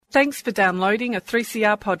Thanks for downloading a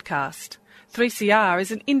 3CR podcast. 3CR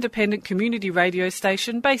is an independent community radio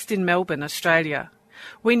station based in Melbourne, Australia.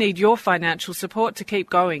 We need your financial support to keep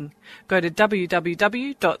going. Go to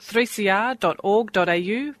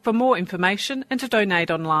www.3cr.org.au for more information and to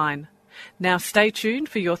donate online. Now stay tuned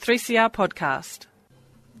for your 3CR podcast.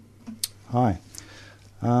 Hi,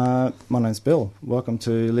 my name's Bill. Welcome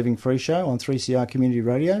to Living Free Show on 3CR Community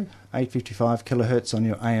Radio, 855 kilohertz on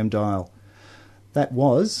your AM dial. That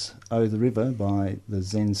was Oh the River by the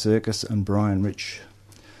Zen Circus and Brian Rich.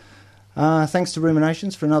 Thanks to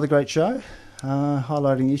Ruminations for another great show,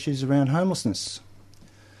 highlighting issues around homelessness.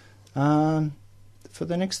 For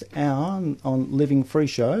the next hour on Living Free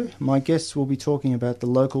Show, my guests will be talking about the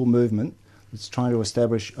local movement that's trying to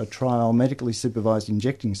establish a trial medically supervised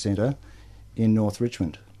injecting centre in North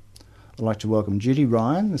Richmond. I'd like to welcome Judy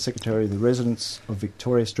Ryan, the Secretary of the Residents of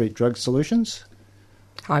Victoria Street Drug Solutions.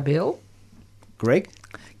 Hi, Bill. Greg.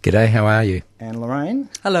 G'day, how are you? And Lorraine.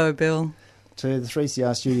 Hello, Bill. To the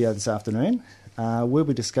 3CR studio this afternoon. We'll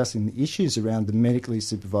be discussing the issues around the Medically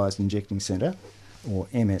Supervised Injecting Centre, or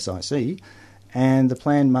MSIC, and the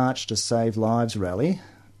planned March to Save Lives rally,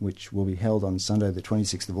 which will be held on Sunday the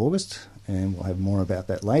 26th of August, and we'll have more about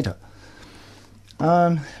that later.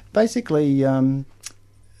 Basically,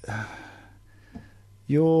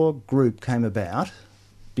 your group came about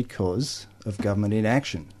because of government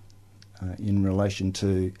inaction in relation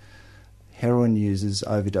to heroin users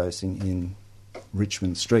overdosing in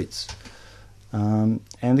Richmond streets. And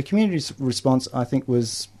the community's response, I think,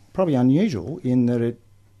 was probably unusual in that it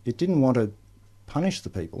didn't want to punish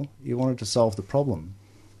the people, it wanted to solve the problem.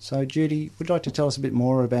 So, Judy, would you like to tell us a bit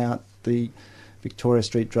more about the Victoria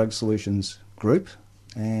Street Drug Solutions group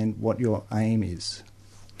and what your aim is?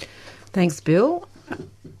 Thanks, Bill.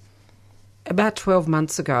 About 12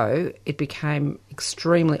 months ago, it became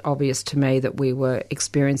extremely obvious to me that we were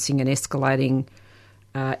experiencing an escalating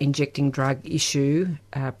injecting drug issue,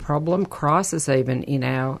 problem, crisis even, in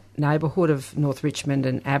our neighbourhood of North Richmond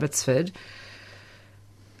and Abbotsford.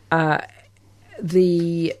 For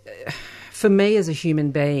me as a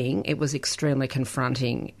human being, it was extremely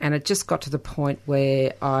confronting, and it just got to the point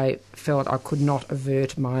where I felt I could not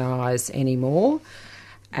avert my eyes anymore.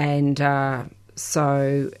 And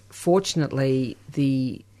so, fortunately,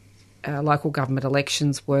 the local government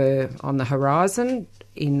elections were on the horizon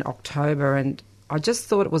in October, and I just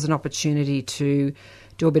thought it was an opportunity to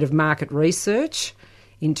do a bit of market research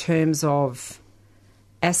in terms of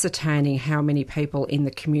ascertaining how many people in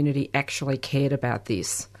the community actually cared about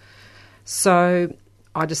this. So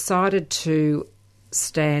I decided to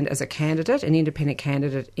stand as a candidate, an independent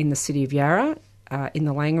candidate in the City of Yarra, in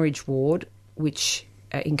the Langridge ward, which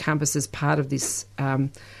encompasses part of this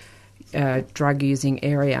drug-using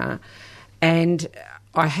area. And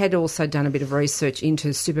I had also done a bit of research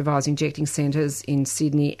into supervised injecting centres in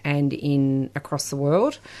Sydney and across the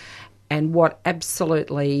world. And what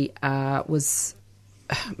absolutely was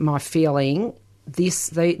my feeling,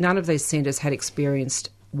 none of these centres had experienced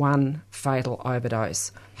one fatal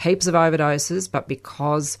overdose. Heaps of overdoses, but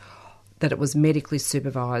because that it was medically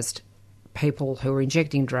supervised, people who were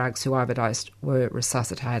injecting drugs who overdosed were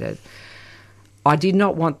resuscitated. I did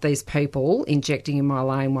not want these people injecting in my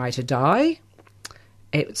laneway to die.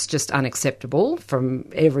 It's just unacceptable from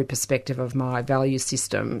every perspective of my value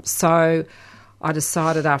system. So I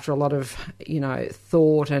decided, after a lot of,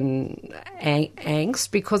 thought and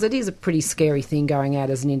angst, because it is a pretty scary thing going out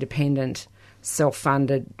as an independent,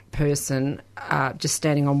 self-funded person, just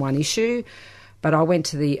standing on one issue. But I went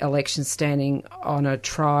to the election standing on a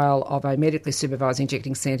trial of a medically supervised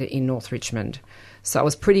injecting centre in North Richmond. So it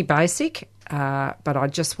was pretty basic, but I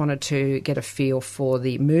just wanted to get a feel for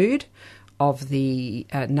the mood of the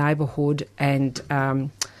neighbourhood and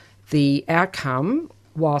the outcome,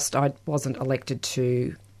 whilst I wasn't elected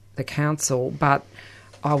to the council, but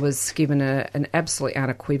I was given an absolutely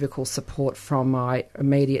unequivocal support from my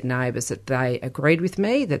immediate neighbours that they agreed with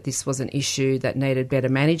me that this was an issue that needed better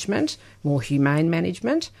management, more humane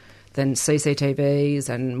management than CCTVs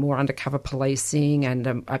and more undercover policing and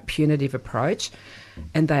a punitive approach.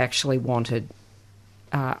 And they actually wanted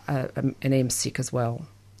an MSIC as well.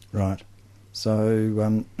 Right.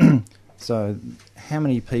 So, so how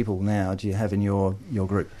many people now do you have in your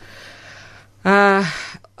group? Well,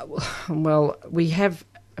 we have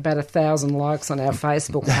about 1,000 likes on our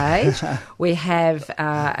Facebook page. We have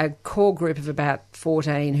a core group of about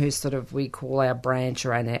 14 who we call our branch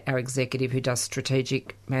or our executive who does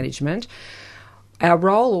strategic management. Our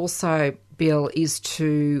role also, Bill, is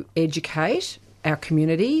to educate our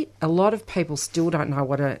community. A lot of people still don't know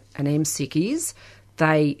what an MSIC is.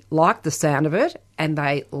 They like the sound of it and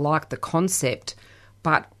they like the concept,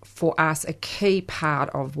 but for us, a key part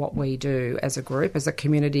of what we do as a group, as a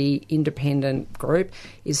community independent group,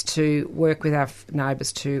 is to work with our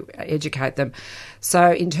neighbours to educate them.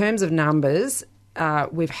 So in terms of numbers,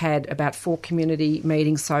 we've had about 4 community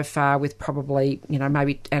meetings so far with probably,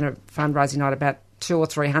 maybe, and a fundraising night, about 200 or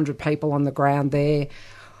 300 people on the ground there,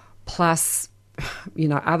 plus,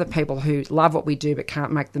 other people who love what we do but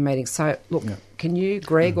can't make the meeting. So, look, Can you,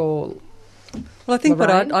 Greg, or... Well, I think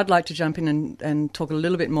Lorraine? what I'd like to jump in and talk a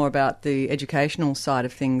little bit more about the educational side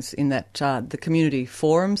of things, in that the community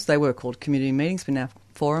forums, they were called community meetings, but now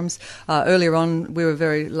forums. Earlier on, we were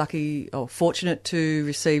very lucky or fortunate to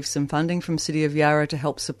receive some funding from City of Yarra to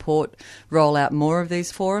help roll out more of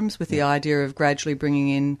these forums, with the idea of gradually bringing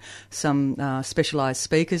in some specialised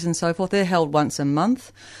speakers and so forth. They're held once a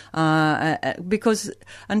month because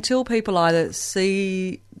until people either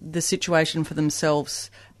see the situation for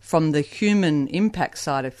themselves from the human impact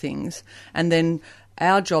side of things, and then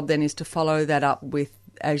our job then is to follow that up with,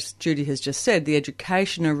 as Judy has just said, the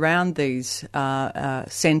education around these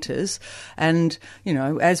centres. And,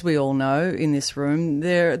 as we all know in this room,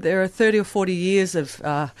 there are 30 or 40 years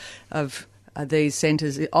of these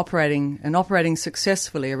centres operating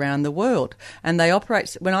successfully around the world. And they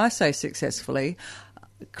operate, when I say successfully,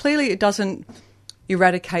 clearly it doesn't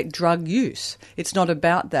eradicate drug use. It's not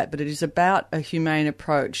about that, but it is about a humane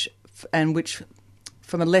approach, and which,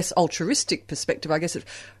 from a less altruistic perspective, I guess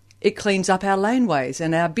it cleans up our laneways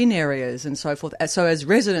and our bin areas and so forth. So as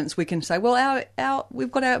residents, we can say, well,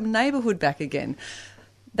 we've got our neighbourhood back again.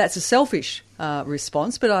 That's a selfish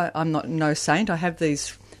response, but I'm not no saint. I have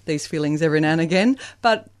these feelings every now and again.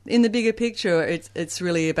 But in the bigger picture, it's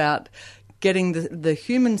really about getting the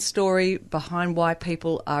human story behind why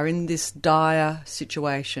people are in this dire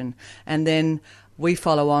situation. And then we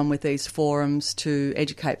follow on with these forums to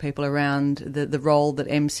educate people around the role that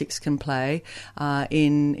M6 can play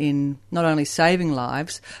in not only saving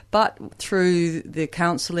lives, but through the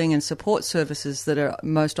counselling and support services that are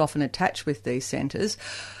most often attached with these centres,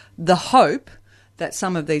 the hope that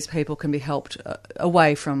some of these people can be helped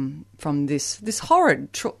away from this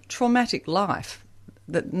horrid, traumatic life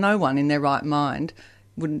that no one in their right mind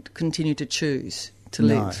would continue to choose to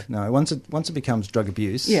live. No. Once it becomes drug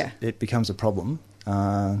abuse, it becomes a problem.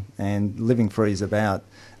 And living free is about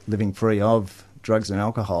living free of drugs and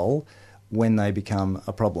alcohol when they become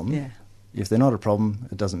a problem. Yeah. If they're not a problem,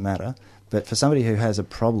 it doesn't matter. But for somebody who has a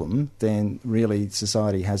problem, then really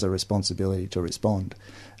society has a responsibility to respond.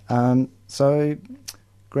 So,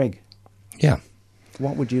 Greg. Yeah.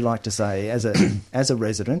 What would you like to say as a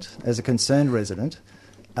resident, as a concerned resident,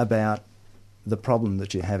 about the problem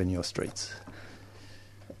that you have in your streets?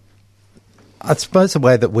 I suppose the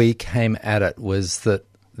way that we came at it was that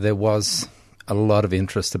there was a lot of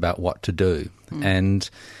interest about what to do. And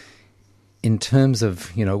in terms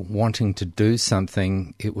of, wanting to do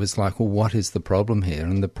something, it was like, well, what is the problem here?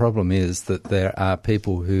 And the problem is that there are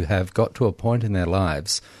people who have got to a point in their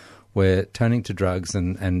lives where turning to drugs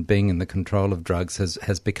and being in the control of drugs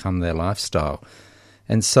has become their lifestyle.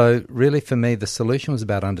 And so really for me, the solution was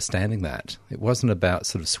about understanding that. It wasn't about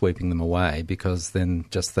sort of sweeping them away, because then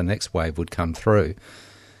just the next wave would come through.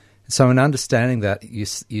 So in understanding that, you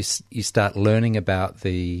start learning about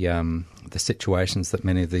the situations that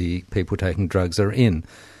many of the people taking drugs are in.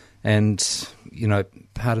 And,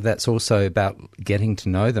 part of that's also about getting to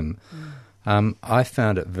know them. I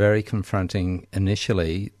found it very confronting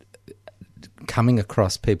initially, coming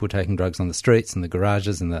across people taking drugs on the streets and the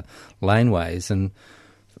garages and the laneways. And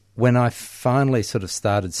when I finally sort of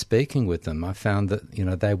started speaking with them, I found that,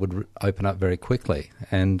 they would open up very quickly.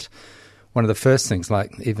 And one of the first things,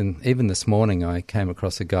 like even this morning, I came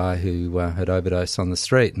across a guy who had overdosed on the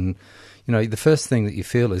street. And, the first thing that you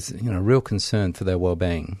feel is, real concern for their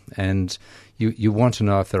well-being. And you want to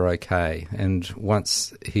know if they're okay. And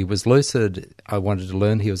once he was lucid, I wanted to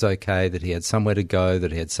learn he was okay, that he had somewhere to go,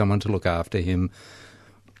 that he had someone to look after him,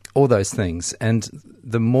 all those things. And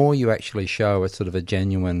the more you actually show a sort of a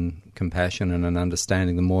genuine compassion and an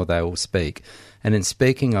understanding, the more they will speak. And in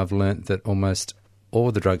speaking, I've learnt that almost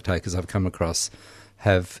all the drug takers I've come across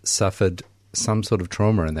have suffered some sort of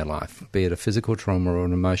trauma in their life, be it a physical trauma or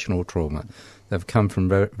an emotional trauma. They've come from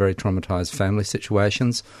very, very traumatised family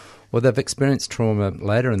situations, or they've experienced trauma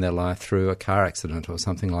later in their life through a car accident or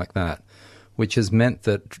something like that, which has meant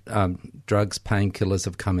that drugs, painkillers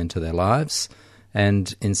have come into their lives.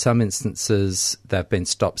 And in some instances, they've been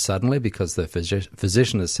stopped suddenly because the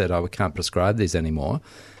physician has said, we can't prescribe these anymore.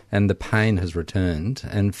 And the pain has returned.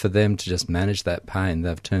 And for them to just manage that pain,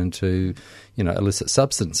 they've turned to, illicit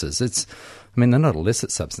substances. I mean, they're not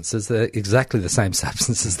illicit substances. They're exactly the same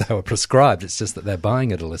substances they were prescribed. It's just that they're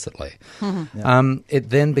buying it illicitly. It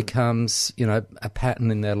then becomes, a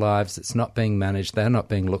pattern in their lives. It's not being managed. They're not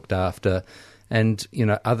being looked after. And,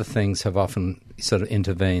 other things have often sort of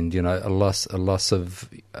intervened, a loss of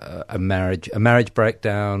a marriage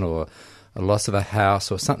breakdown, or a loss of a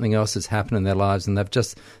house, or something else has happened in their lives, and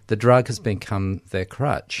the drug has become their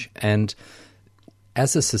crutch. And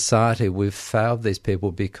as a society, we've failed these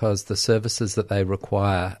people because the services that they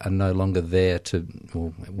require are no longer there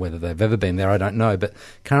whether they've ever been there, I don't know, but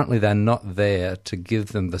currently they're not there to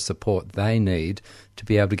give them the support they need to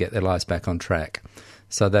be able to get their lives back on track.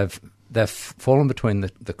 So they've fallen between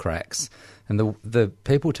the cracks. And the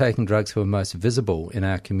people taking drugs who are most visible in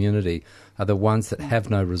our community are the ones that have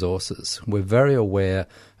no resources. We're very aware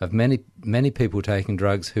of many people taking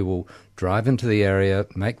drugs who will drive into the area,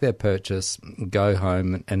 make their purchase, go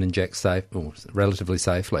home and inject relatively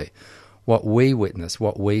safely. What we witness,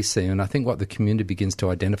 what we see, and I think what the community begins to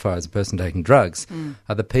identify as a person taking drugs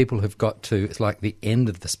are the people who've got to, it's like the end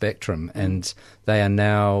of the spectrum, and they are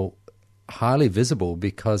now highly visible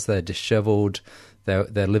because they're dishevelled.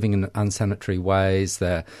 They're living in unsanitary ways.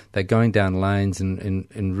 They're going down lanes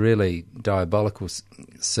in really diabolical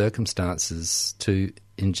circumstances to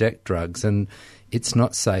inject drugs, and it's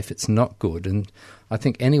not safe. It's not good. And I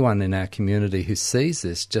think anyone in our community who sees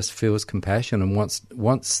this just feels compassion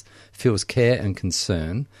and feels care and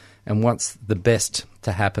concern, and wants the best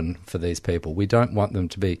to happen for these people. We don't want them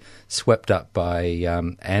to be swept up by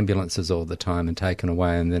ambulances all the time and taken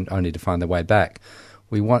away, and then only to find their way back.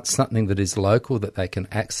 We want something that is local, that they can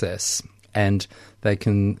access, and they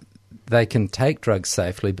can take drugs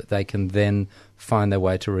safely, but they can then find their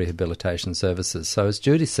way to rehabilitation services. So as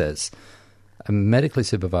Judy says, a medically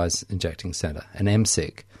supervised injecting centre, an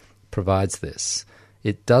MSIC, provides this.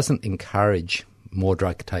 It doesn't encourage more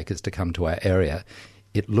drug takers to come to our area.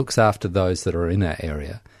 It looks after those that are in our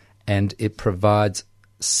area, and it provides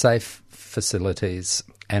safe facilities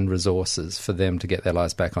and resources for them to get their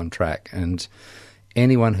lives back on track. And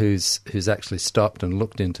anyone who's actually stopped and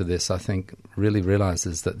looked into this, I think, really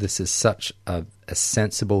realises that this is such a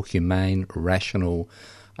sensible, humane, rational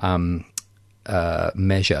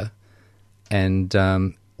measure.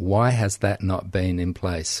 And why has that not been in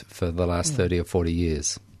place for the last 30 or 40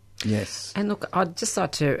 years? Yes. And look, I'd just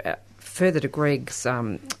like to, further to Greg's,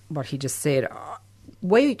 what he just said,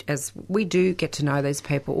 we do get to know these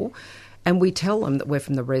people, and we tell them that we're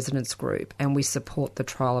from the residents group and we support the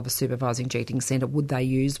trial of a supervised injecting centre. Would they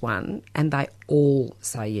use one? And they all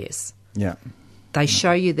say yes. Yeah. They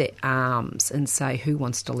show you their arms and say, who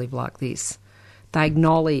wants to live like this? They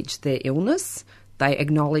acknowledge their illness. They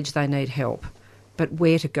acknowledge they need help. But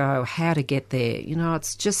where to go, how to get there?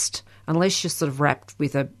 It's just, unless you're sort of wrapped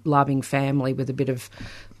with a loving family with a bit of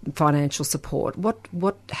financial support,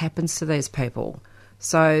 what happens to these people?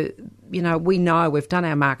 So, we know, we've done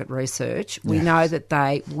our market research. We know that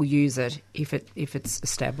they will use it if it's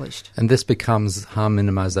established. And this becomes harm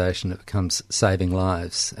minimisation. It becomes saving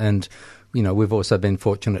lives. And, we've also been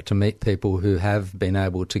fortunate to meet people who have been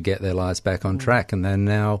able to get their lives back on track, and they're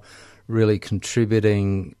now really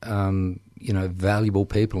contributing, valuable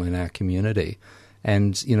people in our community.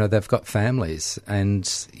 And, they've got families, and,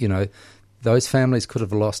 those families could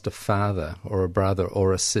have lost a father or a brother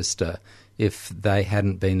or a sister if they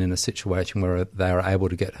hadn't been in a situation where they are able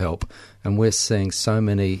to get help. And we're seeing so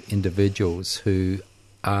many individuals who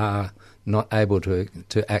are not able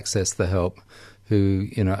to access the help, who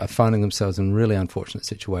are finding themselves in really unfortunate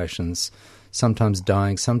situations, sometimes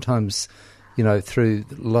dying, sometimes through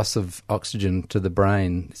loss of oxygen to the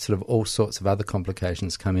brain, sort of all sorts of other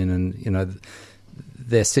complications come in, and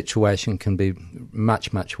their situation can be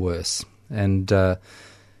much, much worse. And a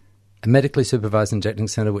medically supervised injecting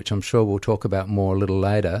centre, which I'm sure we'll talk about more a little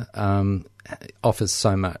later, offers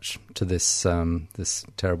so much to this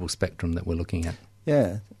terrible spectrum that we're looking at.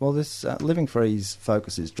 Yeah, well, this Living Free's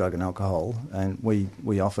focus is drug and alcohol, and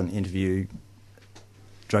we often interview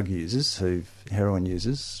drug users, heroin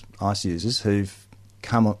users, ice users, who've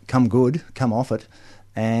come off it,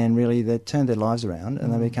 and really they've turned their lives around,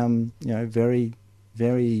 and they become very,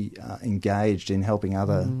 very engaged in helping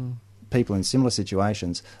other people in similar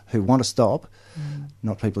situations who want to stop,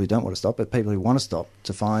 not people who don't want to stop, but people who want to stop,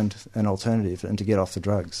 to find an alternative and to get off the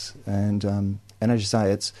drugs. And as you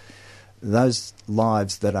say, it's those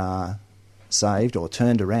lives that are saved or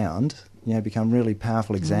turned around, become really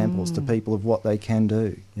powerful examples to people of what they can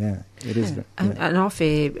do. Yeah, it is. Yeah. And off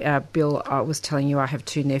air, Bill, I was telling you I have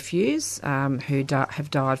two nephews who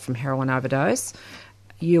have died from heroin overdose.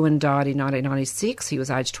 Ewan died in 1996, he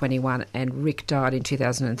was aged 21, and Rick died in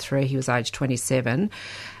 2003, he was aged 27.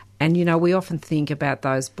 And, we often think about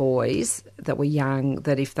those boys that were young,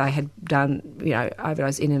 that if they had done,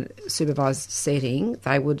 overdose in a supervised setting,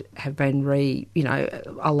 they would have been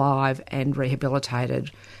alive and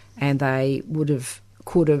rehabilitated, and they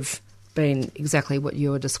could have been exactly what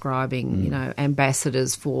you were describing,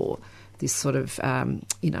 ambassadors for this sort of,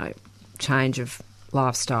 change of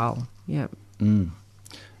lifestyle. Yeah. Mm.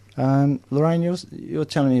 Lorraine, you're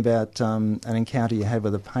telling me about an encounter you had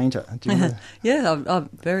with a painter. Do you remember? Yeah,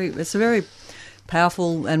 it's a very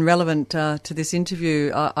powerful and relevant to this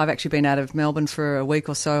interview. I've actually been out of Melbourne for a week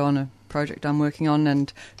or so on a project I'm working on,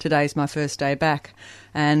 and today's my first day back.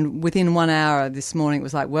 And within 1 hour this morning, it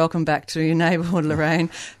was like, welcome back to your neighbourhood, Lorraine.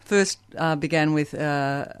 First began with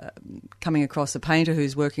coming across a painter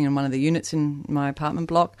who's working in one of the units in my apartment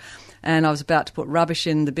block, and I was about to put rubbish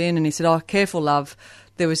in the bin, and he said, "Oh, careful, love.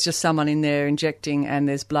 There was just someone in there injecting and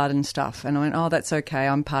there's blood and stuff." And I went, "Oh, that's okay.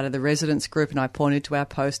 I'm part of the residents group." And I pointed to our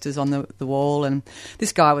posters on the wall. And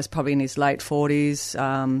this guy was probably in his late 40s,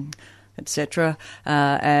 etc.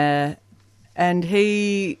 And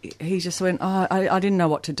he just went, "Oh, I didn't know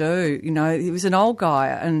what to do." He was an old guy.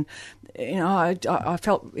 And, I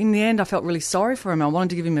felt, in the end, I felt really sorry for him. I wanted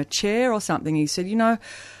to give him a chair or something. He said,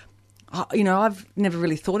 I've never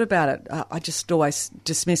really thought about it. I just always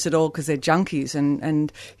dismiss it all because they're junkies.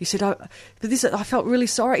 And he said, I felt really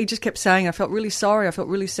sorry. He just kept saying, I felt really sorry. I felt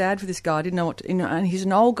really sad for this guy. I didn't know what to, and he's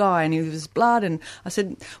an old guy and he was blood. And I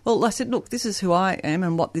said, look, this is who I am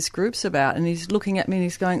and what this group's about. And he's looking at me and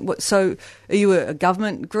he's going, "What? So are you a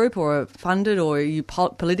government group or funded, or are you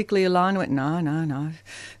politically aligned?" I went, No.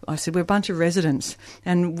 I said, "We're a bunch of residents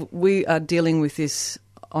and we are dealing with this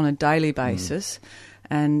on a daily basis.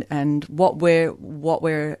 And what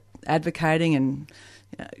we're advocating and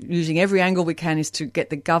using every angle we can is to get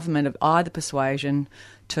the government of either persuasion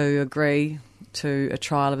to agree to a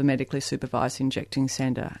trial of a medically supervised injecting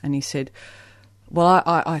centre." And he said, "Well,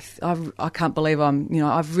 I can't believe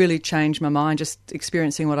I've really changed my mind just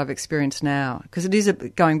experiencing what I've experienced now." Because it is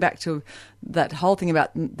going back to that whole thing about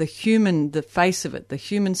the face of it, the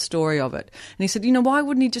human story of it. And he said, "Why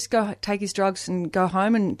wouldn't he just go take his drugs and go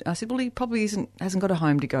home?" And I said, "Well, he probably hasn't got a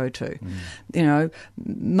home to go to."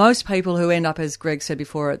 Most people who end up, as Greg said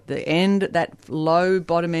before, at the end, that low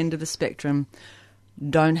bottom end of the spectrum,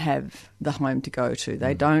 don't have the home to go to.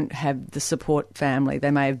 They don't have the support family. They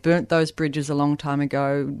may have burnt those bridges a long time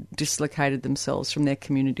ago, dislocated themselves from their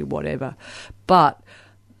community, whatever. But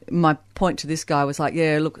my point to this guy was like,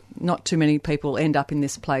 yeah, look, not too many people end up in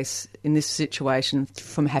this place, in this situation,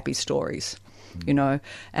 from happy stories,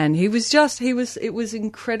 And it was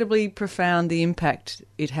incredibly profound, the impact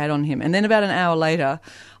it had on him. And then about an hour later,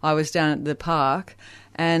 I was down at the park,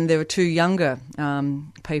 and there were two younger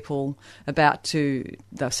people they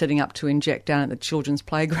were setting up to inject down at the children's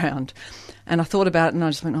playground. And I thought about it and I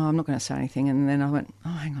just went, I'm not going to say anything. And then I went,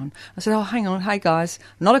 hang on. I said, hang on. Hey, guys,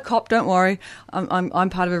 I'm not a cop, don't worry. I'm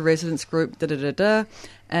part of a residents group, da-da-da-da.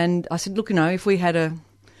 And I said, look, if we had a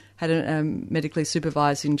medically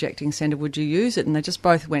supervised injecting centre, would you use it? And they just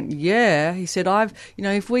both went, yeah. He said,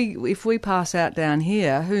 if we pass out down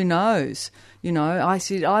here, who knows? I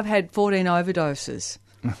said, I've had 14 overdoses,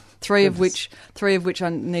 three of which I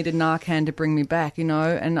needed Narcan to bring me back,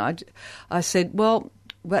 And I said, well,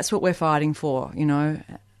 that's what we're fighting for,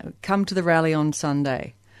 Come to the rally on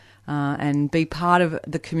Sunday and be part of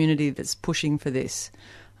the community that's pushing for this.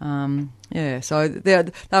 So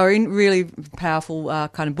they were in really powerful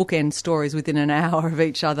kind of bookend stories within an hour of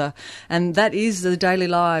each other, and that is the daily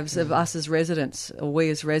lives of us as residents, or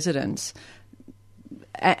we as residents,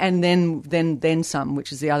 and then some,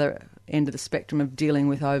 which is the other end of the spectrum of dealing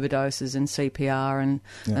with overdoses and CPR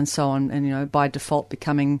and so on, and by default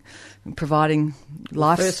providing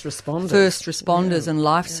first responders and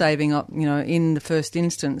life saving in the first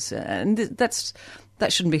instance, and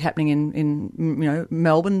that shouldn't be happening in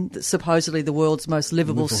Melbourne, supposedly the world's most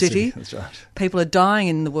livable city. That's right. People are dying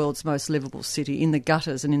in the world's most livable city, in the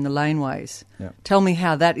gutters and in the laneways. Yeah. Tell me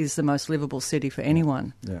how that is the most livable city for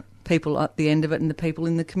anyone. Yeah. People at the end of it and the people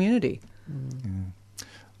in the community. Yeah.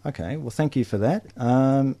 Okay, well, thank you for that.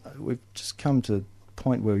 We've just come to the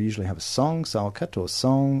point where we usually have a song, so I'll cut to a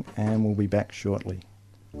song and we'll be back shortly.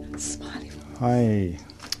 Smiley. Hi.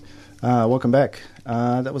 Welcome back.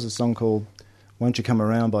 That was a song called Won't You Come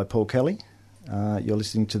Around by Paul Kelly. You're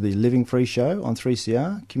listening to the Living Free Show on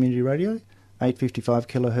 3CR Community Radio, 855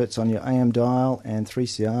 kilohertz on your AM dial and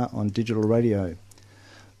 3CR on digital radio.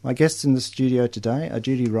 My guests in the studio today are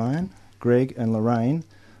Judy Ryan, Greg and Lorraine,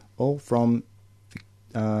 all from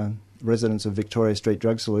residents of Victoria Street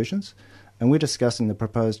Drug Solutions, and we're discussing the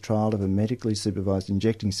proposed trial of a medically supervised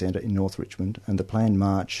injecting centre in North Richmond and the planned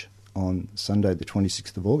march on Sunday the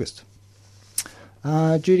 26th of August.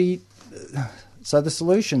 Judy, so the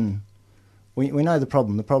solution, we know the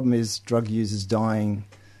problem. The problem is drug users dying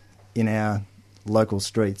in our local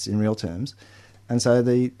streets in real terms. And so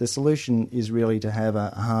the solution is really to have a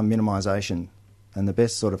harm minimisation. And the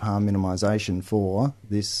best sort of harm minimisation for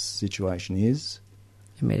this situation is?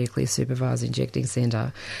 A medically supervised injecting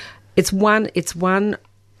centre. It's one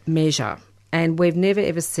measure. And we've never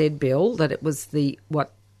ever said, Bill, that it was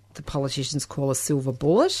what the politicians call a silver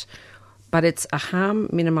bullet, but it's a harm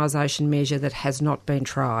minimisation measure that has not been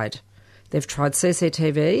tried. They've tried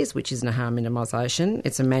CCTVs, which isn't a harm minimisation.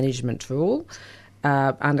 It's a management tool,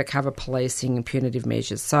 undercover policing and punitive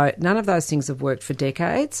measures. So none of those things have worked for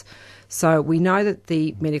decades. So we know that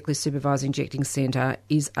the medically supervised injecting centre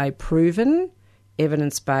is a proven,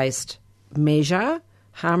 evidence-based measure,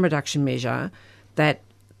 harm reduction measure, that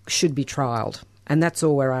should be trialled, and that's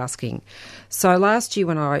all we're asking. So last year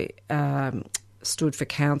when I stood for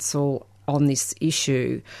council on this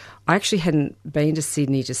issue, I actually hadn't been to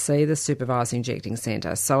Sydney to see the supervised injecting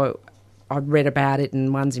centre, so I'd read about it,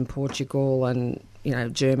 and one's in Portugal and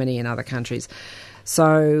Germany and other countries.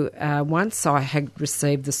 So once I had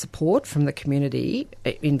received the support from the community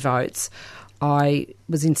in votes, I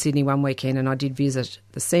was in Sydney one weekend and I did visit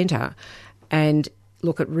the centre, and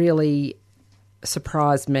look, it really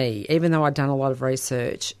surprised me, even though I'd done a lot of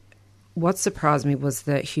research. What surprised me was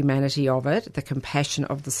the humanity of it, the compassion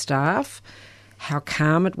of the staff, how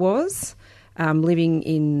calm it was. Living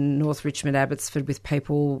in North Richmond, Abbotsford, with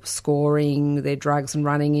people scoring their drugs and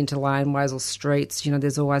running into laneways or streets,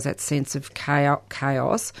 there's always that sense of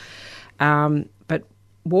chaos. But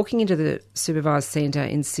walking into the supervised centre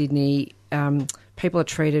in Sydney, people are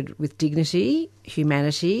treated with dignity,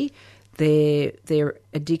 humanity. Their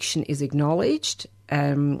addiction is acknowledged.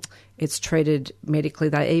 It's treated medically.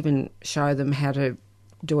 They even show them how to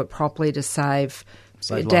do it properly to save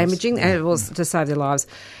damaging, to save their lives.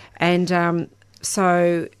 And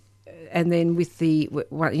and then with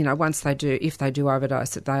once they do, if they do overdose,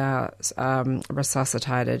 that they are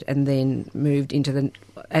resuscitated and then moved into the.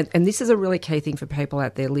 And this is a really key thing for people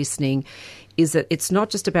out there listening, is that it's not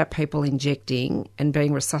just about people injecting and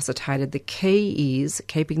being resuscitated. The key is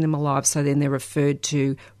keeping them alive, so then they're referred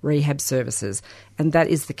to rehab services, and that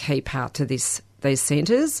is the key part to these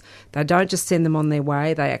centres. They don't just send them on their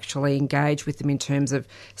way, they actually engage with them in terms of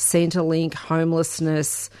Centrelink,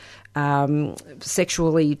 homelessness,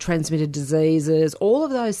 sexually transmitted diseases, all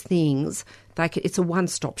of those things. It's a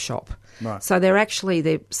one-stop shop. Right. So their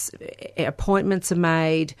appointments are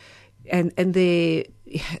made, and they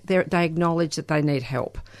acknowledge that they need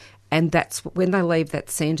help. And that's when they leave that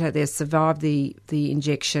centre, they've survived the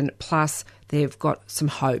injection, plus they've got some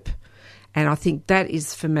hope. And I think that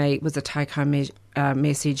is, for me, was a take-home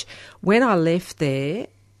message. When I left there,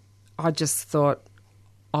 I just thought,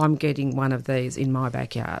 I'm getting one of these in my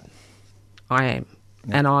backyard. I am.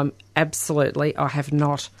 Yeah. And I have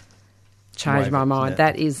not changed my mind.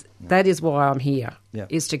 Yeah. That is why I'm here,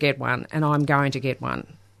 is to get one, and I'm going to get one.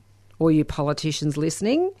 All you politicians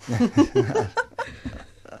listening.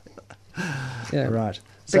 Yeah. Right.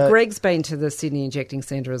 But Greg's been to the Sydney Injecting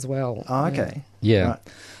Centre as well. Oh, okay. Yeah.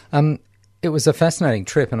 Right. It was a fascinating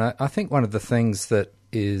trip, and I think one of the things that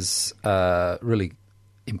is really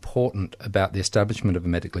important about the establishment of a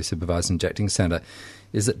medically supervised injecting centre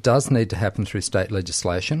is it does need to happen through state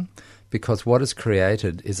legislation, because what is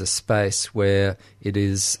created is a space where it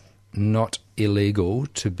is not illegal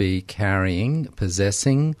to be carrying,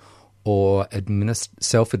 possessing, or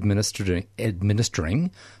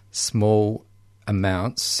self-administering small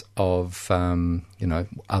amounts of,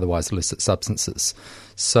 otherwise illicit substances.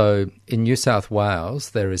 So in New South Wales,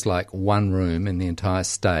 there is like one room in the entire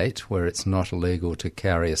state where it's not illegal to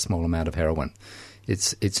carry a small amount of heroin.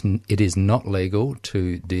 It is not legal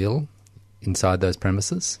to deal inside those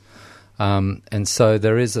premises. And so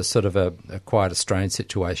there is a sort of a quite a strange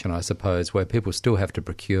situation, I suppose, where people still have to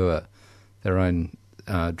procure their own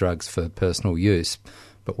drugs for personal use.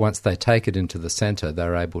 But once they take it into the centre,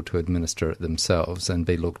 they're able to administer it themselves and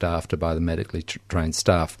be looked after by the medically trained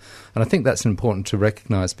staff. And I think that's important to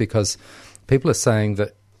recognise, because people are saying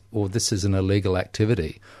that, well, this is an illegal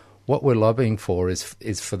activity. What we're lobbying for is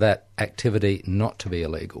for that activity not to be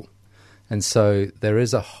illegal. And so there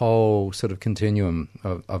is a whole sort of continuum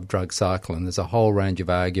of drug cycle, and there's a whole range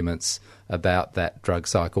of arguments about that drug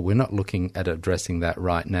cycle. We're not looking at addressing that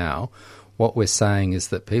right now. What we're saying is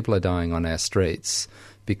that people are dying on our streets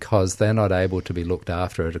because they're not able to be looked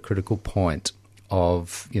after at a critical point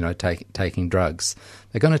of, taking drugs.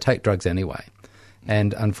 They're going to take drugs anyway.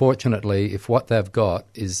 And unfortunately, if what they've got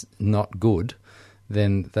is not good,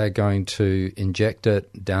 then they're going to inject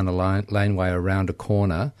it down a laneway around a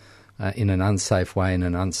corner in an unsafe way, in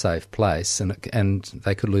an unsafe place, and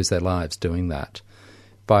they could lose their lives doing that.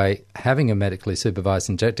 By having a medically supervised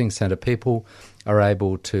injecting centre, people are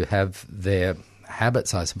able to have their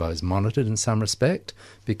habits, I suppose, monitored in some respect,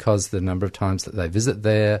 because the number of times that they visit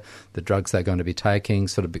there, the drugs they're going to be taking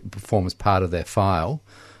sort of forms part of their file.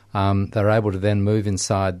 They're able to then move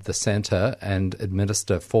inside the centre and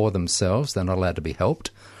administer for themselves. They're not allowed to be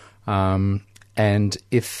helped. And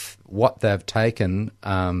if what they've taken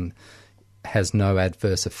has no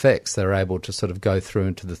adverse effects, they're able to sort of go through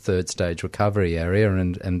into the third stage recovery area,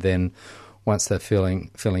 and then once they're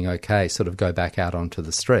feeling okay, sort of go back out onto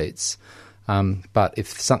the streets. But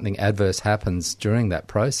if something adverse happens during that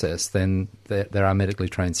process, then there are medically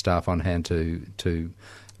trained staff on hand to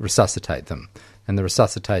resuscitate them. And the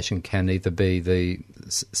resuscitation can either be the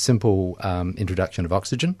simple introduction of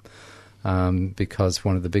oxygen, because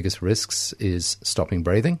one of the biggest risks is stopping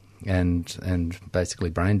breathing and basically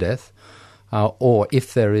brain death. Or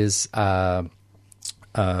if there is sort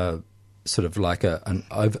of like an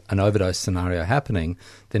overdose scenario happening,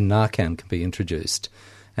 then Narcan can be introduced.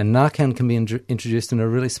 And Narcan can be introduced in a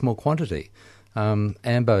really small quantity.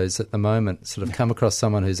 Ambos at the moment sort of come across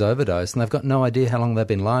someone who's overdosed and they've got no idea how long they've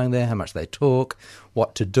been lying there, how much they took,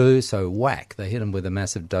 what to do, so whack, they hit them with a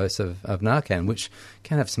massive dose of Narcan, which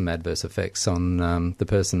can have some adverse effects on the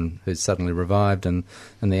person who's suddenly revived and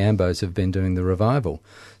the ambos who've been doing the revival.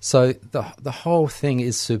 So the whole thing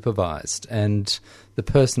is supervised and the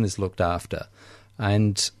person is looked after.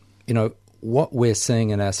 And, you know, what we're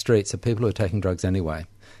seeing in our streets are people who are taking drugs anyway.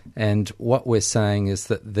 And what we're saying is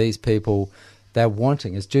that these people, they're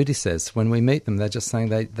wanting, as Judy says, when we meet them, they're just saying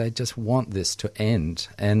they just want this to end.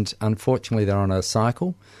 And unfortunately, they're on a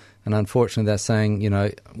cycle. And unfortunately, they're saying, you know,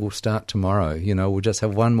 we'll start tomorrow. You know, we'll just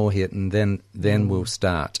have one more hit and then we'll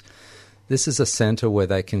start. This is a centre where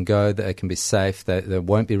they can go, they can be safe, they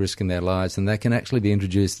won't be risking their lives, and they can actually be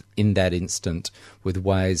introduced in that instant with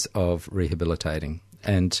ways of rehabilitating.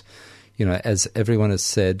 And, you know, as everyone has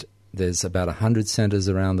said, there's about 100 centres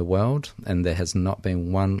around the world, and there has not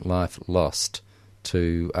been one life lost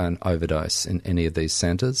to an overdose in any of these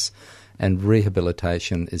centres. And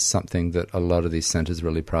rehabilitation is something that a lot of these centres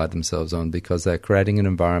really pride themselves on, because they're creating an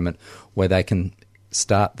environment where they can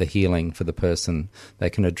start the healing for the person, they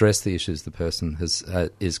can address the issues the person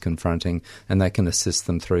is confronting, and they can assist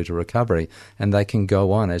them through to recovery. And they can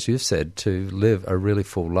go on, as you've said, to live a really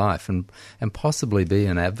full life and possibly be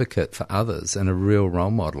an advocate for others and a real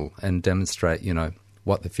role model and demonstrate, you know,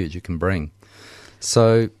 what the future can bring.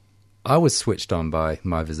 So I was switched on by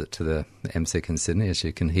my visit to the MSIC in Sydney, as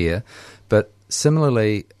you can hear, but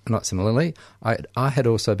not similarly, I had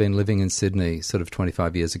also been living in Sydney sort of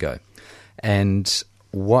 25 years ago. And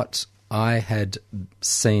what I had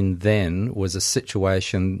seen then was a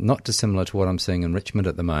situation not dissimilar to what I'm seeing in Richmond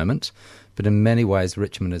at the moment, but in many ways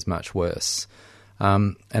Richmond is much worse.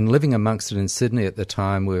 And living amongst it in Sydney at the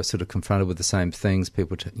time, we were sort of confronted with the same things,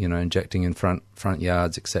 people injecting in front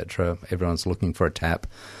yards, etc. Everyone's looking for a tap.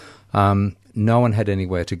 No one had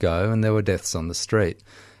anywhere to go, and there were deaths on the street.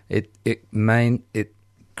 It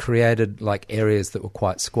created like areas that were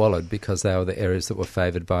quite squalid because they were the areas that were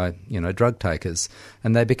favoured by, drug takers,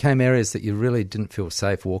 and they became areas that you really didn't feel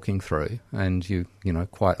safe walking through, and you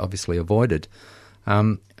quite obviously avoided.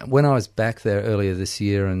 When I was back there earlier this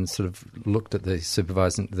year and sort of looked at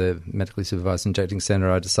the medically supervised injecting centre,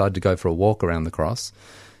 I decided to go for a walk around the cross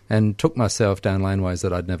and took myself down laneways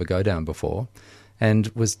that I'd never go down before, and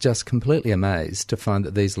was just completely amazed to find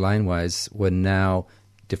that these laneways were now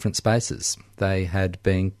different spaces. They had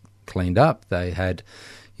been cleaned up. They had,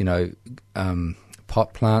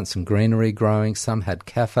 pot plants and greenery growing. Some had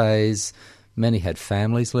cafes. Many had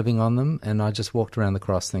families living on them. And I just walked around the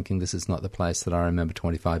cross thinking, this is not the place that I remember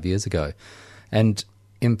 25 years ago. And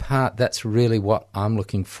in part, that's really what I'm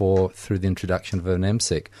looking for through the introduction of an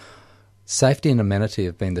MSIC. Safety and amenity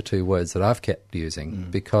have been the two words that I've kept using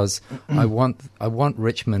because I want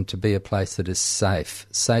Richmond to be a place that is safe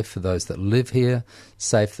for those that live here,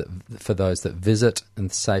 safe for those that visit,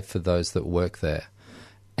 and safe for those that work there.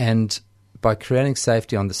 And by creating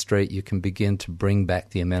safety on the street, you can begin to bring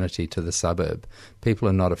back the amenity to the suburb. People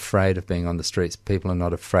are not afraid of being on the streets. People are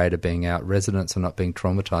not afraid of being out. Residents are not being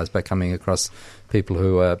traumatised by coming across people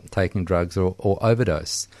who are taking drugs or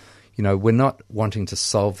overdose. We're not wanting to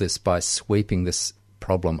solve this by sweeping this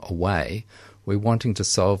problem away. We're wanting to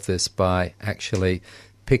solve this by actually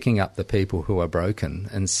picking up the people who are broken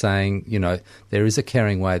and saying, there is a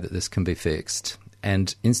caring way that this can be fixed.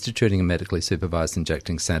 and instituting a medically supervised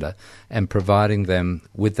injecting centre and providing them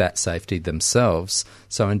with that safety themselves.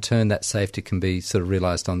 So in turn, that safety can be sort of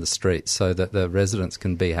realised on the street so that the residents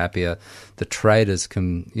can be happier, the traders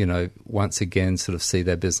can, once again sort of see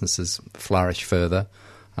their businesses flourish further.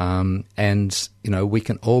 And, we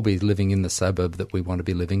can all be living in the suburb that we want to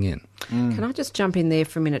be living in. Can I just jump in there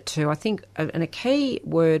for a minute too? I think, and a key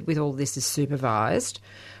word with all this is supervised.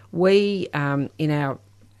 We,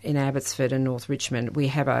 in Abbotsford and North Richmond,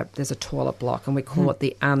 there's a toilet block and we call it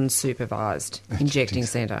the unsupervised injecting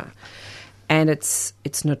centre. And it's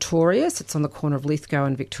notorious. It's on the corner of Lithgow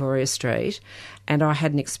and Victoria Street. And I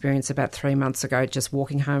had an experience about 3 months ago just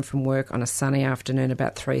walking home from work on a sunny afternoon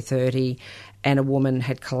about 3:30, and a woman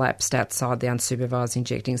had collapsed outside the unsupervised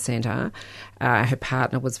injecting centre. Her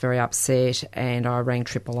partner was very upset, and I rang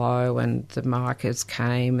 000 and the markers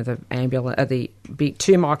came, the ambulance, the big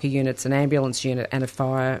 2 Micah units, an ambulance unit and a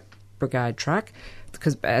fire brigade truck,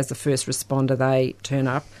 because as the first responder they turn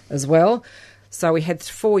up as well. So we had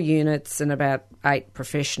 4 units and about 8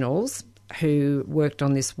 professionals who worked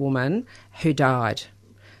on this woman who died.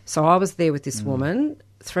 So I was there with this woman,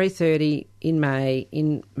 3:30 in May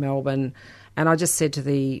in Melbourne, and I just said to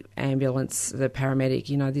the ambulance, the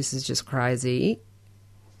paramedic, this is just crazy.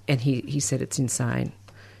 And he said, it's insane.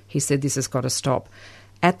 He said, this has got to stop.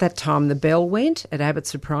 At that time, the bell went at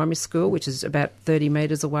Abbotsford Primary School, which is about 30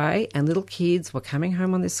 metres away, and little kids were coming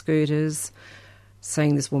home on their scooters,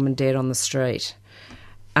 seeing this woman dead on the street.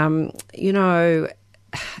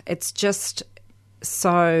 It's just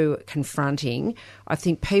so confronting. I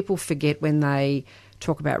think people forget when they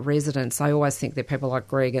talk about residents. I always think they're people like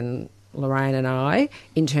Greg and Lorraine and I,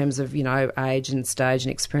 in terms of, age and stage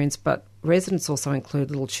and experience, but residents also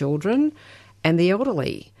include little children and the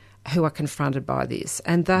elderly who are confronted by this.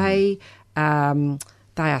 And they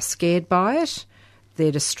are scared by it,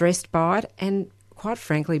 they're distressed by it, and quite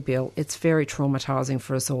frankly, Bill, it's very traumatising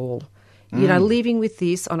for us all. Living with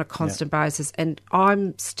this on a constant basis. And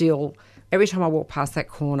I'm still, every time I walk past that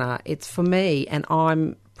corner, it's for me, and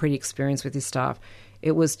I'm pretty experienced with this stuff,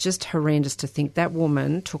 it was just horrendous to think that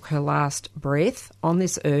woman took her last breath on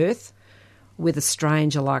this earth with a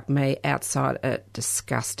stranger like me outside a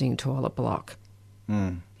disgusting toilet block.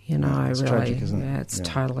 It's really. tragic, isn't it? Yeah, it's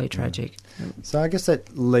totally tragic. So I guess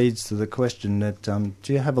that leads to the question that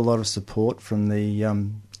do you have a lot of support from the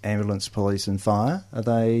ambulance, police and fire? Are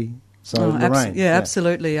they... Lorraine?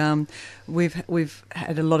 Absolutely. We've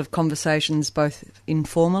had a lot of conversations, both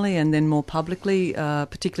informally and then more publicly,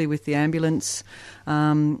 particularly with the ambulance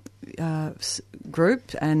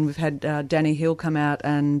group. And we've had Danny Hill come out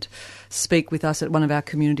and speak with us at one of our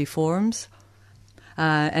community forums.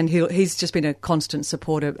 And he's just been a constant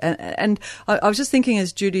supporter. And I was just thinking,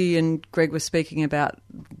 as Judy and Greg were speaking about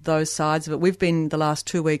those sides of it, we've been the last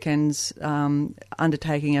 2 weekends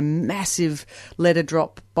undertaking a massive letter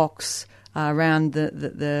drop box around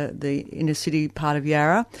the inner city part of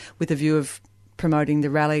Yarra with a view of promoting the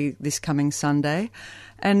rally this coming Sunday.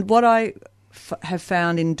 And what I have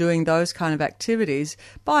found in doing those kind of activities,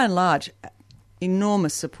 by and large,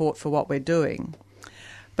 enormous support for what we're doing.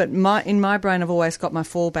 But in my brain, I've always got my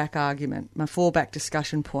fallback argument, my fallback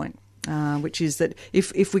discussion point, which is that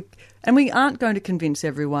if we aren't going to convince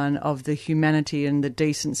everyone of the humanity and the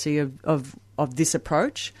decency of this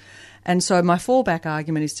approach, and so my fallback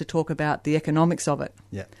argument is to talk about the economics of it.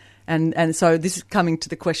 Yeah. And so this is coming to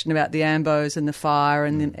the question about the ambos and the fire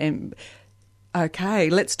and okay,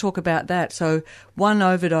 let's talk about that. So one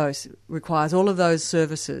overdose requires all of those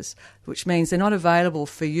services, which means they're not available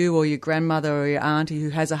for you or your grandmother or your auntie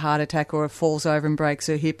who has a heart attack or falls over and breaks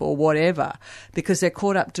her hip or whatever, because they're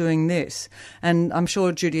caught up doing this. And I'm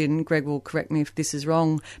sure Judy and Greg will correct me if this is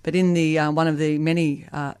wrong, but in the one of the many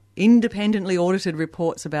independently audited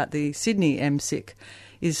reports about the Sydney MSIC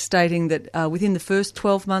is stating that within the first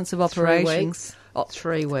 12 months of operation...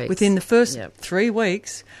 3 weeks. Within the first 3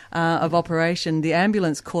 weeks of operation, the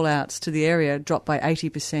ambulance call-outs to the area dropped by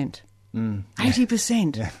 80%.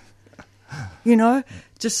 80%. Yeah.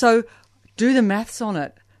 Just so do the maths on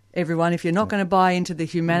it, everyone. If you're not going to buy into the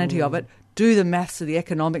humanity of it, do the maths of the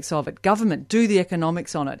economics of it. Government, do the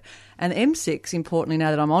economics on it. And MSICs, importantly, now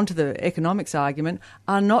that I'm onto the economics argument,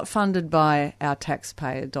 are not funded by our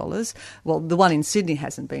taxpayer dollars. Well, the one in Sydney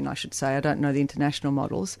hasn't been, I should say. I don't know the international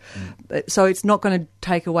models. So it's not going to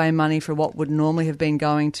take away money for what would normally have been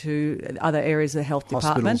going to other areas of the health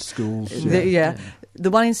department. Hospitals, schools. The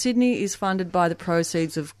one in Sydney is funded by the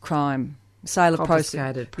proceeds of crime. sale of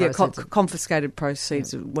Confiscated proceeds. proceeds. Confiscated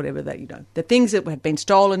proceeds, or whatever that, the things that had been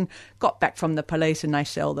stolen, got back from the police, and they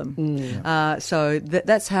sell them. So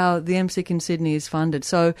that's how the MSIC in Sydney is funded.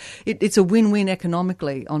 So it's a win-win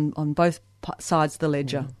economically on both sides of the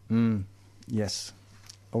ledger. Yes.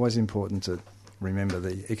 Always important to remember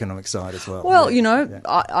the economic side as well. Well,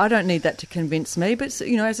 I don't need that to convince me, but, as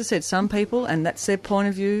I said, some people, and that's their point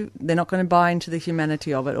of view, they're not going to buy into the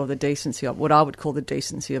humanity of it or the decency of what I would call the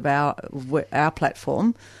decency of our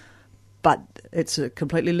platform. But it's a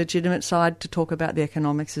completely legitimate side to talk about the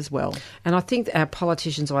economics as well. And I think our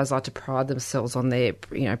politicians always like to pride themselves on their,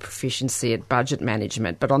 proficiency at budget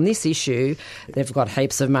management. But on this issue, they've got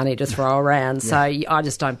heaps of money to throw around. So I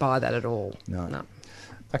just don't buy that at all. No.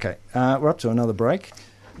 Okay, we're up to another break.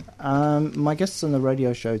 My guests on the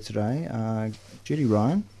radio show today are Judy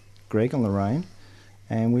Ryan, Greg and Lorraine,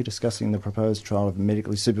 and we're discussing the proposed trial of a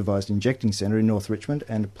medically supervised injecting centre in North Richmond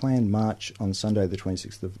and a planned march on Sunday the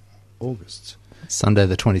 26th of August. Sunday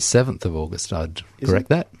the 27th of August, I'd correct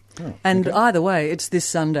that. Oh, and okay. Either way, it's this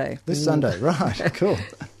Sunday. This Sunday, right, cool.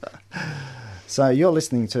 So you're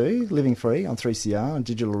listening to Living Free on 3CR, on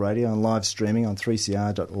digital radio and live streaming on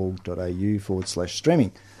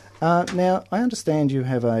 3cr.org.au/streaming. Now, I understand you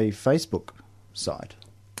have a Facebook site.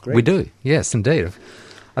 Greg? We do, yes, indeed.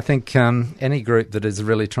 I think any group that is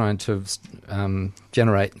really trying to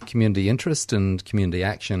generate community interest and community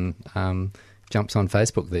action jumps on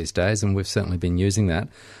Facebook these days, and we've certainly been using that.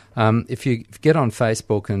 If you get on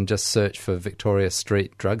Facebook and just search for Victoria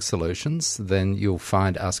Street Drug Solutions, then you'll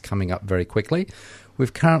find us coming up very quickly.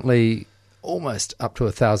 We've currently almost up to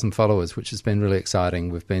 1,000 followers, which has been really exciting.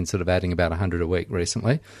 We've been sort of adding about 100 a week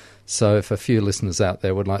recently. So if a few listeners out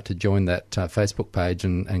there would like to join that Facebook page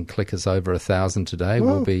and click us over 1,000 today,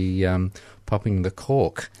 we'll be popping the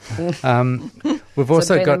cork. We've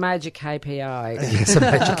also got a major KPI. Yes, a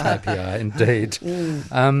major KPI, indeed.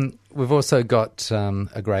 We've also got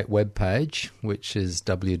a great web page, which is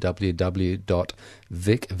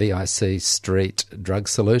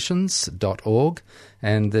www.vicstreetdrugsolutions.org,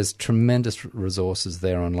 and there's tremendous resources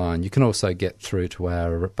there online. You can also get through to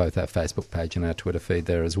both our Facebook page and our Twitter feed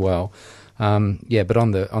there as well. But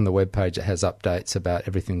on the web page, it has updates about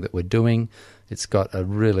everything that we're doing. It's got a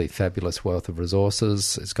really fabulous wealth of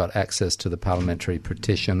resources. It's got access to the parliamentary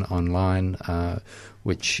petition online,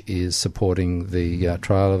 which is supporting the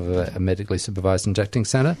trial of a medically supervised injecting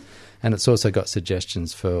centre. And it's also got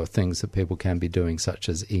suggestions for things that people can be doing, such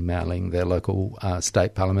as emailing their local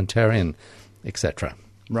state parliamentarian, etc.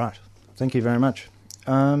 Right. Thank you very much.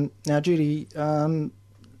 Now, Judy,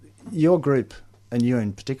 your group, and you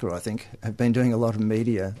in particular, I think, have been doing a lot of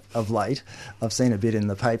media of late. I've seen a bit in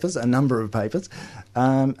the papers, a number of papers,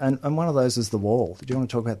 and one of those is The Wall. Do you want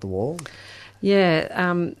to talk about The Wall?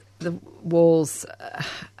 Yeah, The Wall's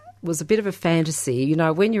was a bit of a fantasy.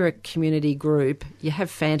 When you're a community group, you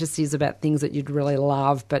have fantasies about things that you'd really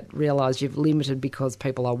love, but realise you've limited because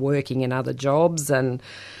people are working in other jobs and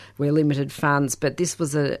we're limited funds. But this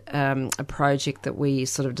was a project that we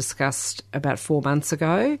sort of discussed about 4 months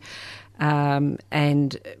ago.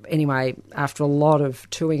 And anyway, after a lot of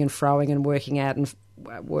toing and froing and working out and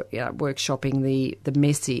workshopping the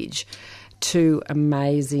message, two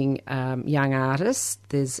amazing young artists.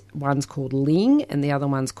 There's one's called Ling and the other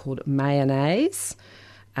one's called Mayonnaise,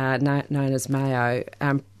 known as Mayo,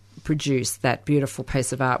 produced that beautiful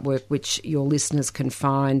piece of artwork which your listeners can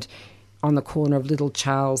find on the corner of Little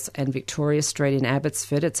Charles and Victoria Street in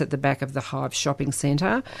Abbotsford. It's at the back of the Hive Shopping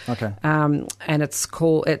Centre. Okay. And it's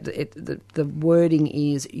called, the wording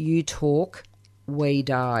is, "You talk, we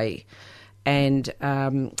die." And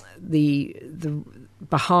the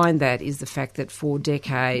behind that is the fact that for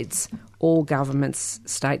decades, all governments,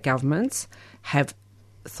 state governments, have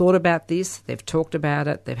thought about this, they've talked about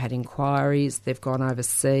it, they've had inquiries, they've gone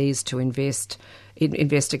overseas to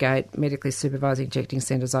investigate medically supervised injecting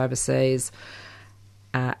centres overseas,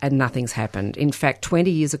 and nothing's happened. In fact, 20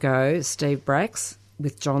 years ago, Steve Bracks,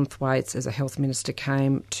 with John Thwaites as a health minister,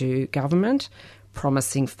 came to government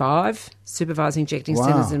promising 5 supervised injecting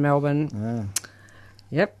centres in Melbourne. Yeah.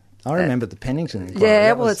 Yep. I remember the Pennington inquiry.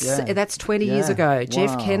 Yeah, that's 20 years ago. Wow.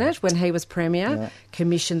 Jeff Kennett, when he was Premier,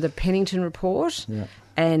 commissioned the Pennington Report,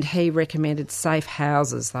 and he recommended safe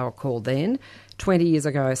houses, they were called then, 20 years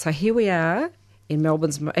ago. So here we are in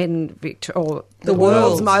Melbourne's, the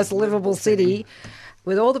world's most livable city,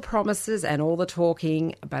 with all the promises and all the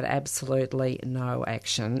talking, but absolutely no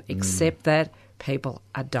action, except that people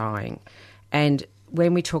are dying. And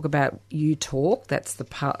when we talk about you talk, that's the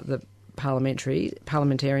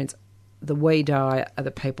parliamentarians. The we die are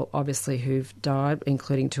the people, obviously, who've died,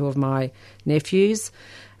 including 2 of my nephews.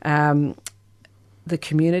 The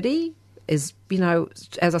community, is, you know,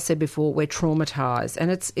 as I said before, we're traumatised,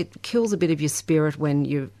 and it kills a bit of your spirit when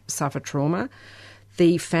you suffer trauma.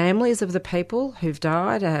 The families of the people who've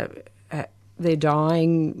died, they're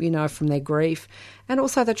dying, you know, from their grief, and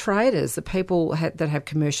also the traders, the people that have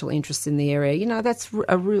commercial interests in the area. You know, that's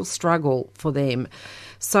a real struggle for them.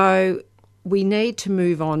 So we need to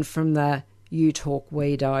move on from the you talk,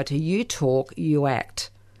 we die to you talk, you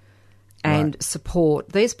act, and support.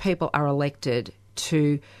 These people are elected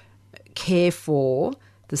to care for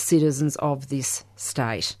the citizens of this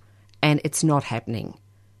state, and it's not happening.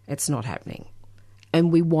 It's not happening.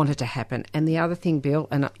 And we want it to happen. And the other thing, Bill,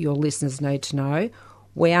 and your listeners need to know,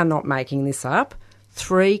 we are not making this up.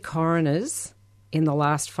 3 coroners in the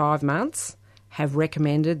last 5 months have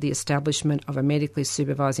recommended the establishment of a medically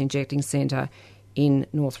supervised injecting centre in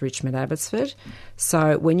North Richmond, Abbotsford.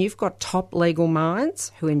 So when you've got top legal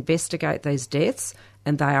minds who investigate these deaths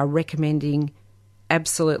and they are recommending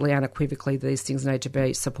absolutely unequivocally these things need to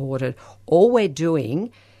be supported, all we're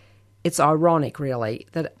doing, it's ironic really,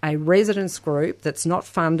 that a residents group that's not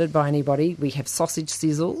funded by anybody, we have sausage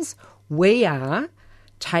sizzles, we are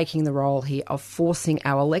taking the role here of forcing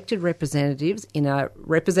our elected representatives in a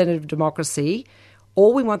representative democracy.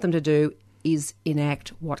 All we want them to do is enact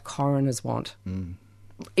what coroners want.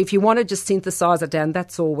 If you want to just synthesise it down,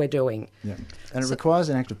 that's all we're doing. Yeah. And it requires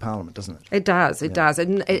an act of Parliament, doesn't it? It does, it does.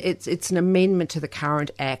 And it's an amendment to the current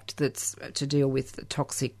act that's to deal with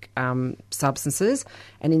toxic substances.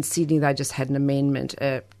 And in Sydney, they just had an amendment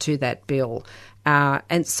to that bill.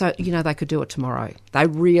 And so, you know, they could do it tomorrow. They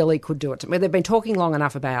really could do it. They've been talking long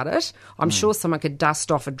enough about it. I'm sure someone could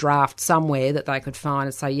dust off a draft somewhere that they could find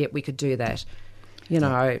and say, yeah, we could do that. You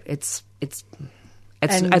know, it's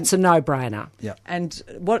a no-brainer. Yeah. And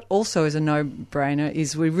what also is a no-brainer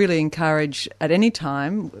is we really encourage at any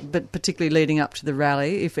time, but particularly leading up to the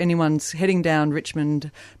rally, if anyone's heading down Richmond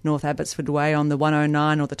North Abbotsford Way on the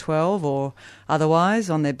 109 or the 12 or otherwise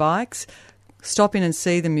on their bikes, stop in and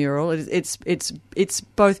see the mural. It's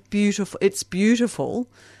both beautiful. It's beautiful.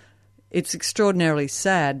 It's extraordinarily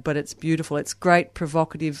sad, but it's beautiful. It's great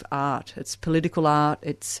provocative art. It's political art.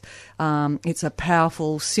 It's a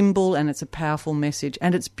powerful symbol and it's a powerful message,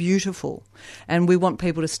 and it's beautiful. And we want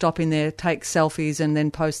people to stop in there, take selfies, and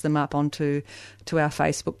then post them up onto our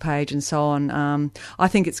Facebook page and so on. I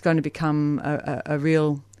think it's going to become a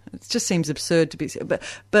real. It just seems absurd to be,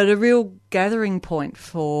 but a real gathering point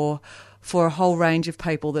for a whole range of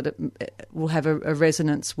people that it will have a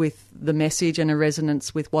resonance with the message and a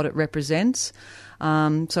resonance with what it represents.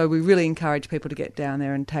 So we really encourage people to get down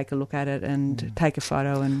there and take a look at it and take a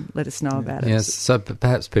photo and let us know about it. Yes, so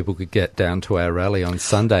perhaps people could get down to our rally on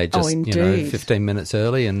Sunday, just 15 minutes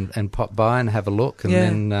early and pop by and have a look, and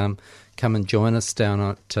then come and join us down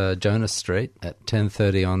at Jonas Street at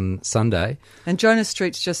 10:30 on Sunday. And Jonas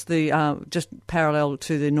Street's just just parallel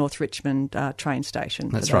to the North Richmond train station.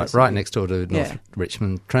 That's right next door to North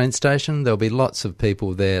Richmond train station. There'll be lots of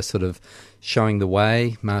people there sort of showing the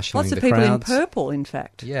way, marshalling the crowds. Lots of people in purple, in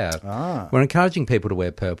fact. Yeah. We're encouraging people to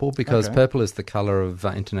wear purple because purple is the colour of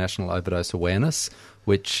International Overdose Awareness,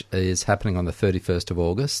 which is happening on the 31st of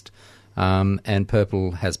August. And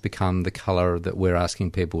purple has become the colour that we're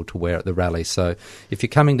asking people to wear at the rally. So if you're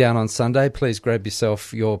coming down on Sunday, please grab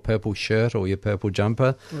yourself your purple shirt or your purple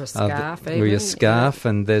jumper. Or a scarf or your scarf.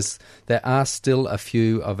 And there are still a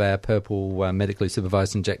few of our purple medically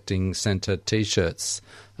supervised injecting centre T-shirts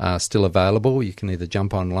still available. You can either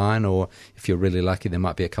jump online, or if you're really lucky, there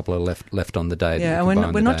might be a couple of left on the day. Yeah,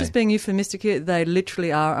 and we're not just being euphemistic here. They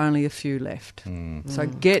literally are only a few left. So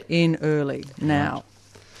get in early now. Right.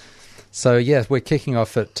 So, yes, we're kicking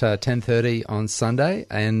off at 10:30 on Sunday,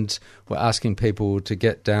 and we're asking people to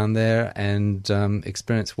get down there and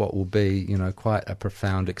experience what will be, quite a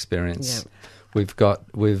profound experience. Yeah.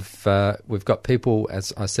 We've got people,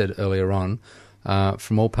 as I said earlier on,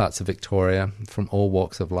 from all parts of Victoria, from all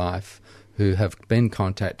walks of life, who have been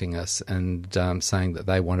contacting us and saying that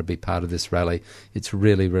they want to be part of this rally. It's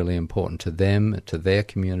really, really important to them, to their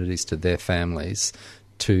communities, to their families,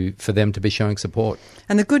 for them to be showing support.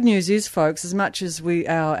 And the good news is, folks, as much as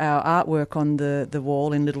our artwork on the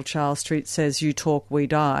wall in Little Charles Street says "You talk, we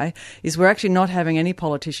die," is we're actually not having any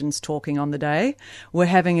politicians talking on the day. We're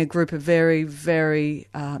having a group of very, very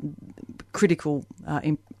critically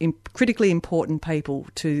important people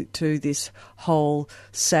to this whole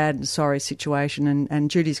sad and sorry situation.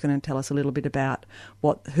 And Judy's going to tell us a little bit about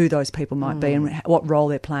who those people might be and what role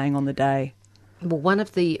they're playing on the day. Well, one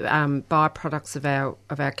of the byproducts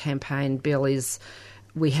of our campaign, Bill, is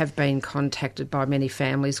we have been contacted by many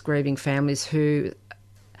families, grieving families, who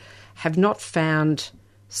have not found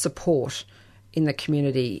support in the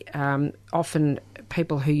community. Often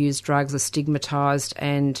people who use drugs are stigmatised,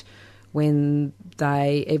 and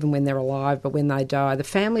even when they're alive, but when they die, the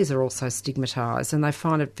families are also stigmatised, and they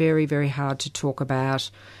find it very, very hard to talk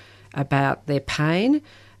about their pain.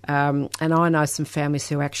 And I know some families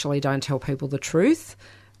who actually don't tell people the truth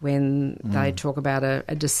when they talk about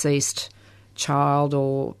a deceased child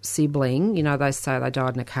or sibling. You know, they say they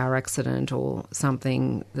died in a car accident or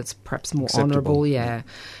something that's perhaps more honourable. Yeah.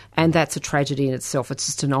 And that's a tragedy in itself. It's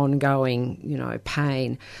just an ongoing,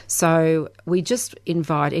 pain. So we just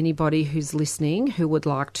invite anybody who's listening who would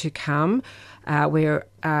like to come. We're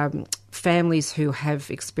families who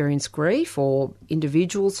have experienced grief or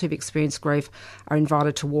individuals who've experienced grief are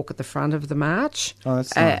invited to walk at the front of the march. Oh,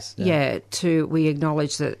 that's nice. We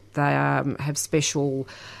acknowledge that they have special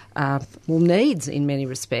needs in many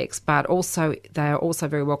respects, but also they are also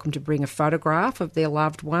very welcome to bring a photograph of their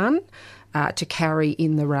loved one to carry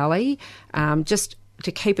in the rally, just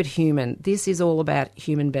to keep it human. This is all about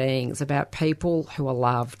human beings, about people who are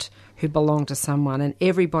loved, who belong to someone, and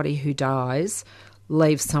everybody who dies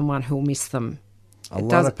leaves someone who'll miss them. A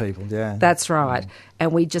lot of people, yeah. That's right.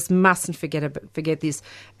 And we just mustn't forget this.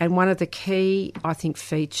 And one of the key, I think,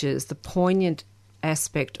 features, the poignant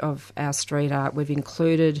aspect of our street art, we've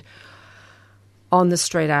included on the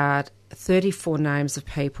street art 34 names of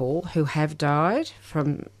people who have died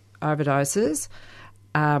from overdoses,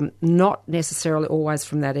 not necessarily always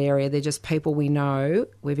from that area. They're just people we know.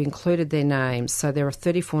 We've included their names. So there are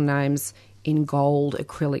 34 names in gold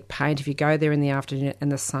acrylic paint. If you go there in the afternoon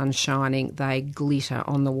and the sun's shining, they glitter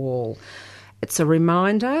on the wall. It's a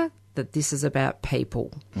reminder that this is about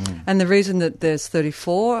people. And the reason that there's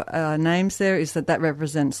 34 names there is that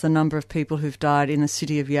represents the number of people who've died in the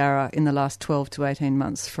city of Yarra in the last 12 to 18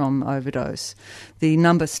 months from overdose. The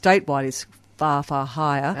number statewide is far, far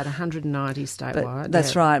higher. At 190 statewide.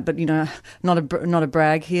 That's right. But, not a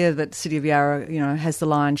brag here that City of Yarra, has the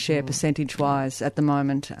lion's share percentage-wise at the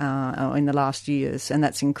moment in the last years, and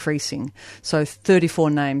that's increasing. So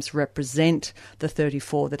 34 names represent the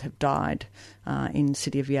 34 that have died in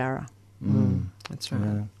City of Yarra. That's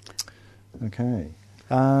right. Yeah. Okay.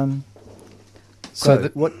 So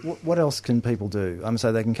what else can people do?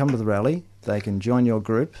 So they can come to the rally, they can join your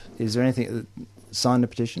group. Is there anything, sign the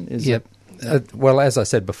petition? Yep. Well, as I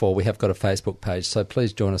said before, we have got a Facebook page, so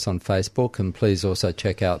please join us on Facebook, and please also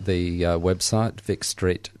check out the website,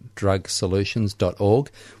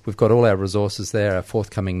 vicstreetdrugsolutions.org. We've got all our resources there, our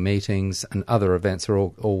forthcoming meetings and other events are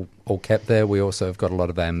all kept there. We also have got a lot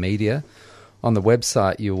of our media. On the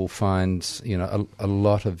website, you will find a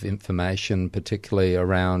lot of information, particularly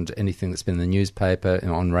around anything that's been in the newspaper,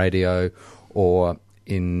 on radio, or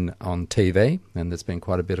on TV, and there's been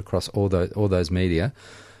quite a bit across all those media.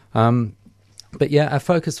 But yeah, our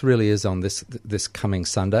focus really is on this coming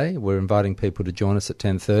Sunday. We're inviting people to join us at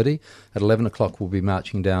 10:30. At 11 o'clock, we'll be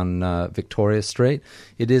marching down Victoria Street.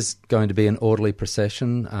 It is going to be an orderly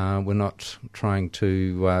procession. We're not trying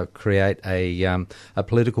to create a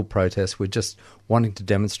political protest. We're just wanting to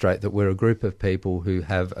demonstrate that we're a group of people who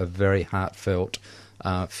have a very heartfelt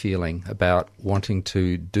feeling about wanting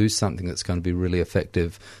to do something that's going to be really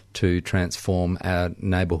effective to transform our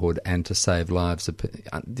neighbourhood and to save lives,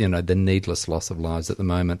 the needless loss of lives at the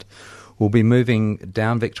moment. We'll be moving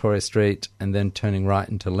down Victoria Street and then turning right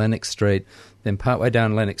into Lennox Street. Then partway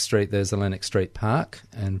down Lennox Street, there's the Lennox Street Park,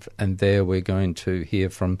 and there we're going to hear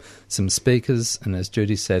from some speakers. And as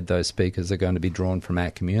Judy said, those speakers are going to be drawn from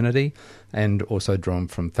our community and also drawn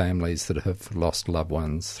from families that have lost loved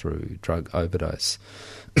ones through drug overdose.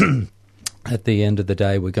 At the end of the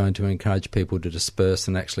day, we're going to encourage people to disperse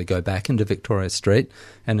and actually go back into Victoria Street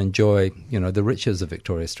and enjoy, the riches of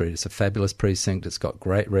Victoria Street. It's a fabulous precinct. It's got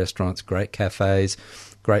great restaurants, great cafes,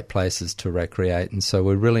 great places to recreate. And so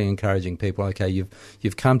we're really encouraging people, okay,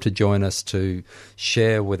 you've come to join us to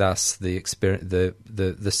share with us the experience,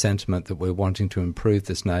 the sentiment that we're wanting to improve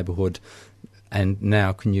this neighbourhood. And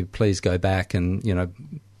now can you please go back and,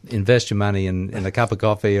 invest your money in a cup of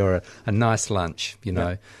coffee or a nice lunch,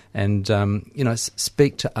 and,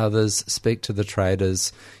 speak to others, speak to the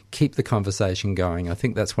traders, keep the conversation going. I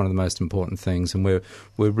think that's one of the most important things, and we're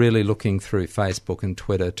really looking through Facebook and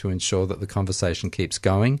Twitter to ensure that the conversation keeps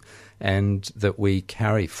going and that we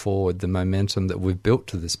carry forward the momentum that we've built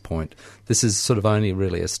to this point. This is sort of only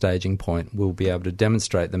really a staging point. We'll be able to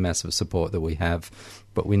demonstrate the massive support that we have,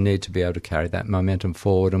 but we need to be able to carry that momentum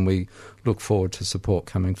forward, and we look forward to support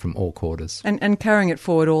coming from all quarters. And carrying it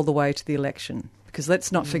forward all the way to the election, because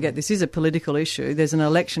let's not forget this is a political issue. There's an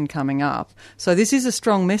election coming up. So this is a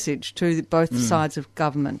strong message to both sides of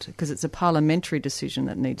government, because it's a parliamentary decision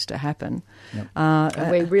that needs to happen. Yep.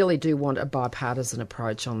 And we really do want a bipartisan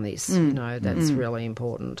approach on this. That's really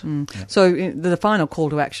important. So the final call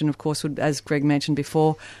to action, of course, would, as Greg mentioned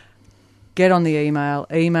before, get on the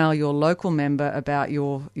email your local member about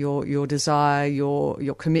your desire,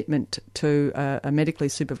 your commitment to a medically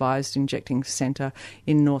supervised injecting centre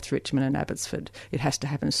in North Richmond and Abbotsford. It has to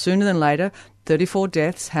happen sooner than later. 34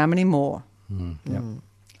 deaths, how many more? Yep.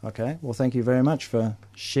 Okay, well, thank you very much for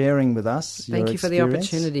sharing with us your Thank you for the experience.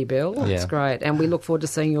 opportunity, Bill. Yeah. It's great. And we look forward to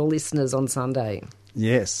seeing your listeners on Sunday.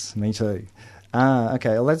 Yes, me too.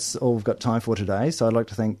 Okay, well, that's all we've got time for today. So I'd like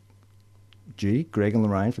to thank Greg and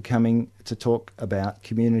Lorraine for coming to talk about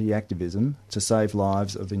community activism to save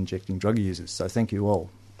lives of injecting drug users. So thank you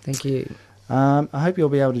all. Thank you. I hope you'll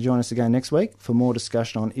be able to join us again next week for more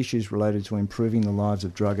discussion on issues related to improving the lives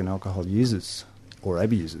of drug and alcohol users or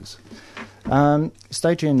abusers.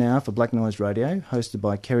 Stay tuned now for Black Noise Radio, hosted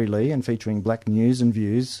by Kerry Lee and featuring black news and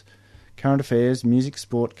views, current affairs, music,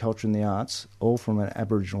 sport, culture and the arts, all from an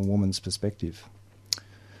Aboriginal woman's perspective.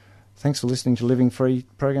 Thanks for listening to Living Free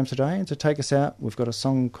program today. And to take us out, we've got a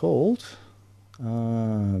song called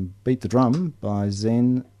Beat the Drum by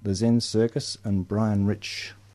the Zen Circus and Brian Rich.